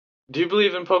Do you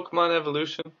believe in Pokemon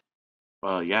evolution?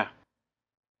 Well, yeah,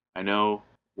 I know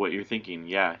what you're thinking.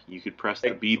 Yeah, you could press the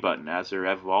Like, B button as they're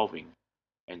evolving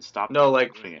and stop them no,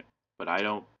 like, from doing it. But I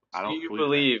don't you believe that.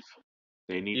 believe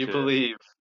They need you to. believe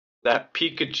that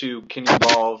Pikachu can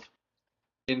evolve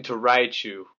into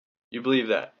Raichu. You believe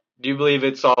that? Do you believe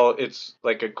it's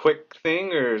like a quick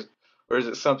thing, or is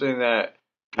it something that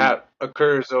Dude,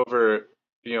 occurs over,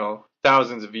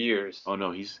 thousands of years? oh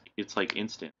no, it's like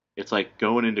instant. It's like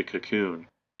going into cocoon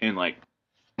and like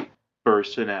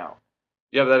bursting out.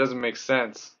 Yeah, but that doesn't make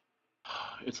sense.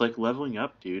 It's like leveling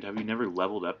up, dude. Have you never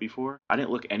leveled up before? I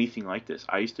didn't look anything like this.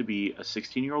 I used to be a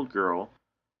 16-year-old girl,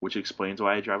 which explains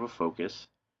why I drive a Focus,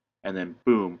 and then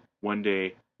boom, one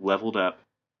day leveled up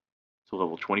to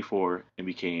level 24 and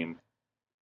became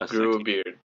a Grew a sexy.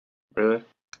 beard. Really?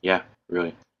 Yeah,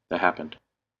 really. That happened.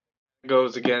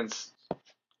 Goes against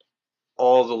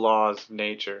all the laws of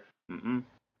nature. Mm-mm.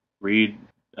 Read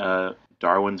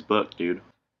Darwin's book, dude.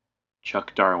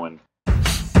 Chuck Darwin.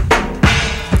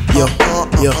 Yo,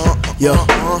 yo, yo,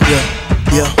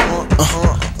 yo,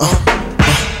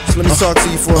 So let me talk to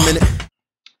you for a minute.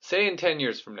 Say in 10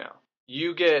 years from now,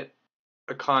 you get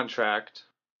a contract,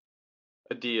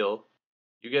 a deal,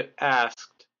 you get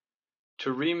asked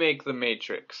to remake The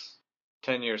Matrix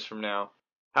 10 years from now.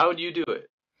 How would you do it?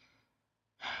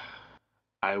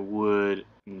 I would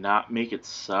not make it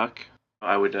suck.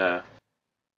 I would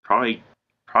probably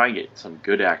probably get some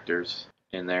good actors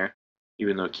in there,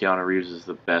 even though Keanu Reeves is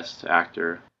the best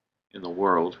actor in the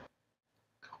world,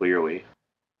 clearly.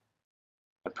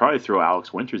 I'd probably throw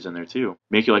Alex Winters in there too.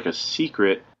 Make it like a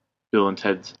secret Bill and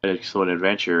Ted's Excellent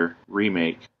Adventure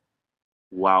remake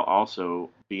while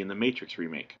also being the Matrix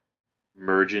remake.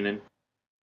 Merging in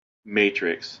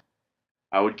Matrix,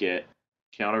 I would get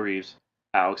Keanu Reeves,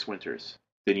 Alex Winters.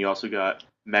 Then you also got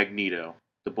Magneto,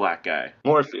 the black guy.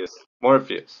 Morpheus.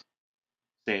 Morpheus.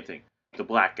 Same thing. The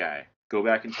black guy. Go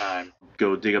back in time,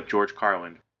 go dig up George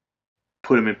Carlin,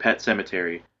 put him in Pet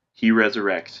Cemetery. He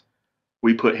resurrects.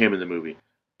 We put him in the movie.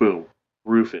 Boom.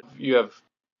 Rufus. You have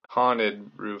haunted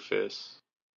Rufus.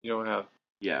 You don't have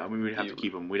Yeah, I mean we'd have to the.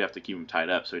 keep him. We'd have to keep him tied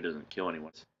up so he doesn't kill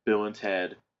anyone. Bill and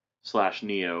Ted slash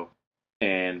Neo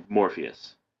and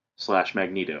Morpheus slash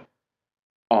Magneto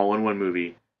all in one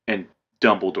movie, and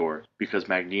Dumbledore because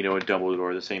Magneto and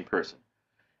Dumbledore are the same person.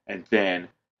 And then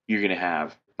you're gonna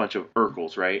have a bunch of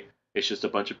Urkels, right? It's just a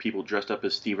bunch of people dressed up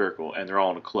as Steve Urkel, and they're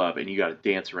all in a club, and you got to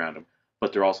dance around them.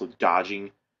 But they're also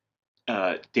dodging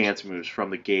dance moves from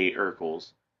the gay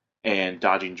Urkels and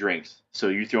dodging drinks. So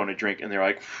you throw in a drink, and they're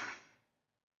like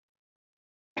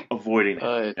avoiding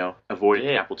it, avoiding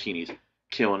the Yeah. Appletinis,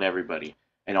 killing everybody,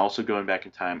 and also going back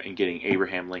in time and getting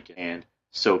Abraham Lincoln and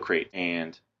Socrates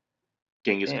and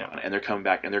Genghis Damn. Khan, and they're coming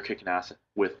back and they're kicking ass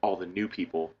with all the new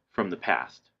people from the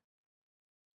past.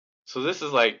 So this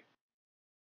is like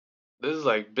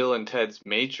Bill and Ted's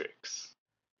Matrix.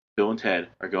 Bill and Ted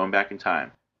are going back in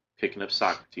time, picking up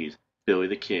Socrates, Billy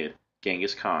the Kid,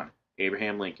 Genghis Khan,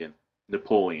 Abraham Lincoln,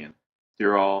 Napoleon.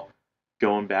 They're all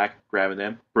going back, grabbing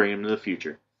them, bringing them to the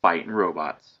future, fighting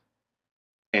robots,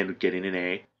 and getting an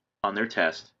A on their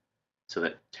test so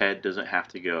that Ted doesn't have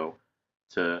to go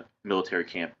to military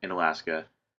camp in Alaska.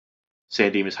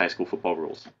 San Dimas High School football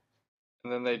rules.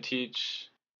 And then they teach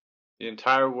the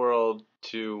entire world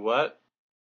to what?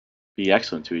 Be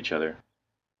excellent to each other.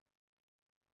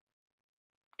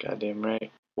 Goddamn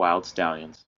right. Wild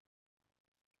stallions.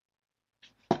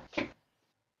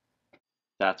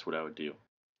 That's what I would do.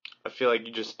 I feel like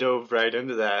you just dove right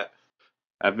into that.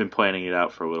 I've been planning it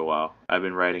out for a little while. I've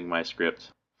been writing my script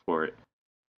for it,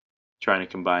 trying to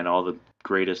combine all the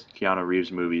greatest Keanu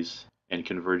Reeves movies and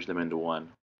converge them into one,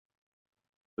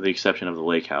 with the exception of The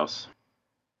Lake House.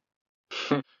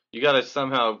 You gotta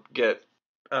somehow get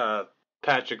uh,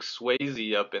 Patrick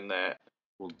Swayze up in that.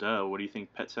 Well, duh, what do you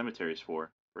think Pet Cemetery is for?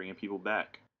 Bringing people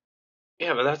back.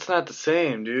 Yeah, but that's not the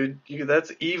same, dude.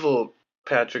 That's evil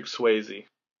Patrick Swayze.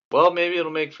 Well, maybe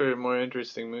it'll make for a more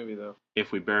interesting movie, though.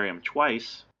 If we bury him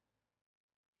twice,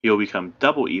 he'll become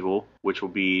double evil, which will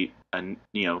be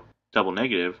double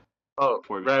negative Oh,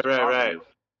 before he right, becomes right, right.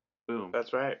 positive. Boom.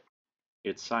 That's right.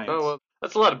 It's Oh, science. well,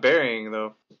 that's a lot of burying,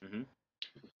 though. Hmm.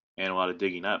 And a lot of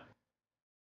digging up.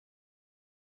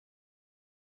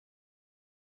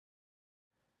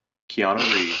 Keanu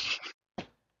Reeves.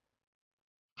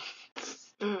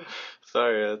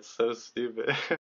 Sorry, that's so stupid.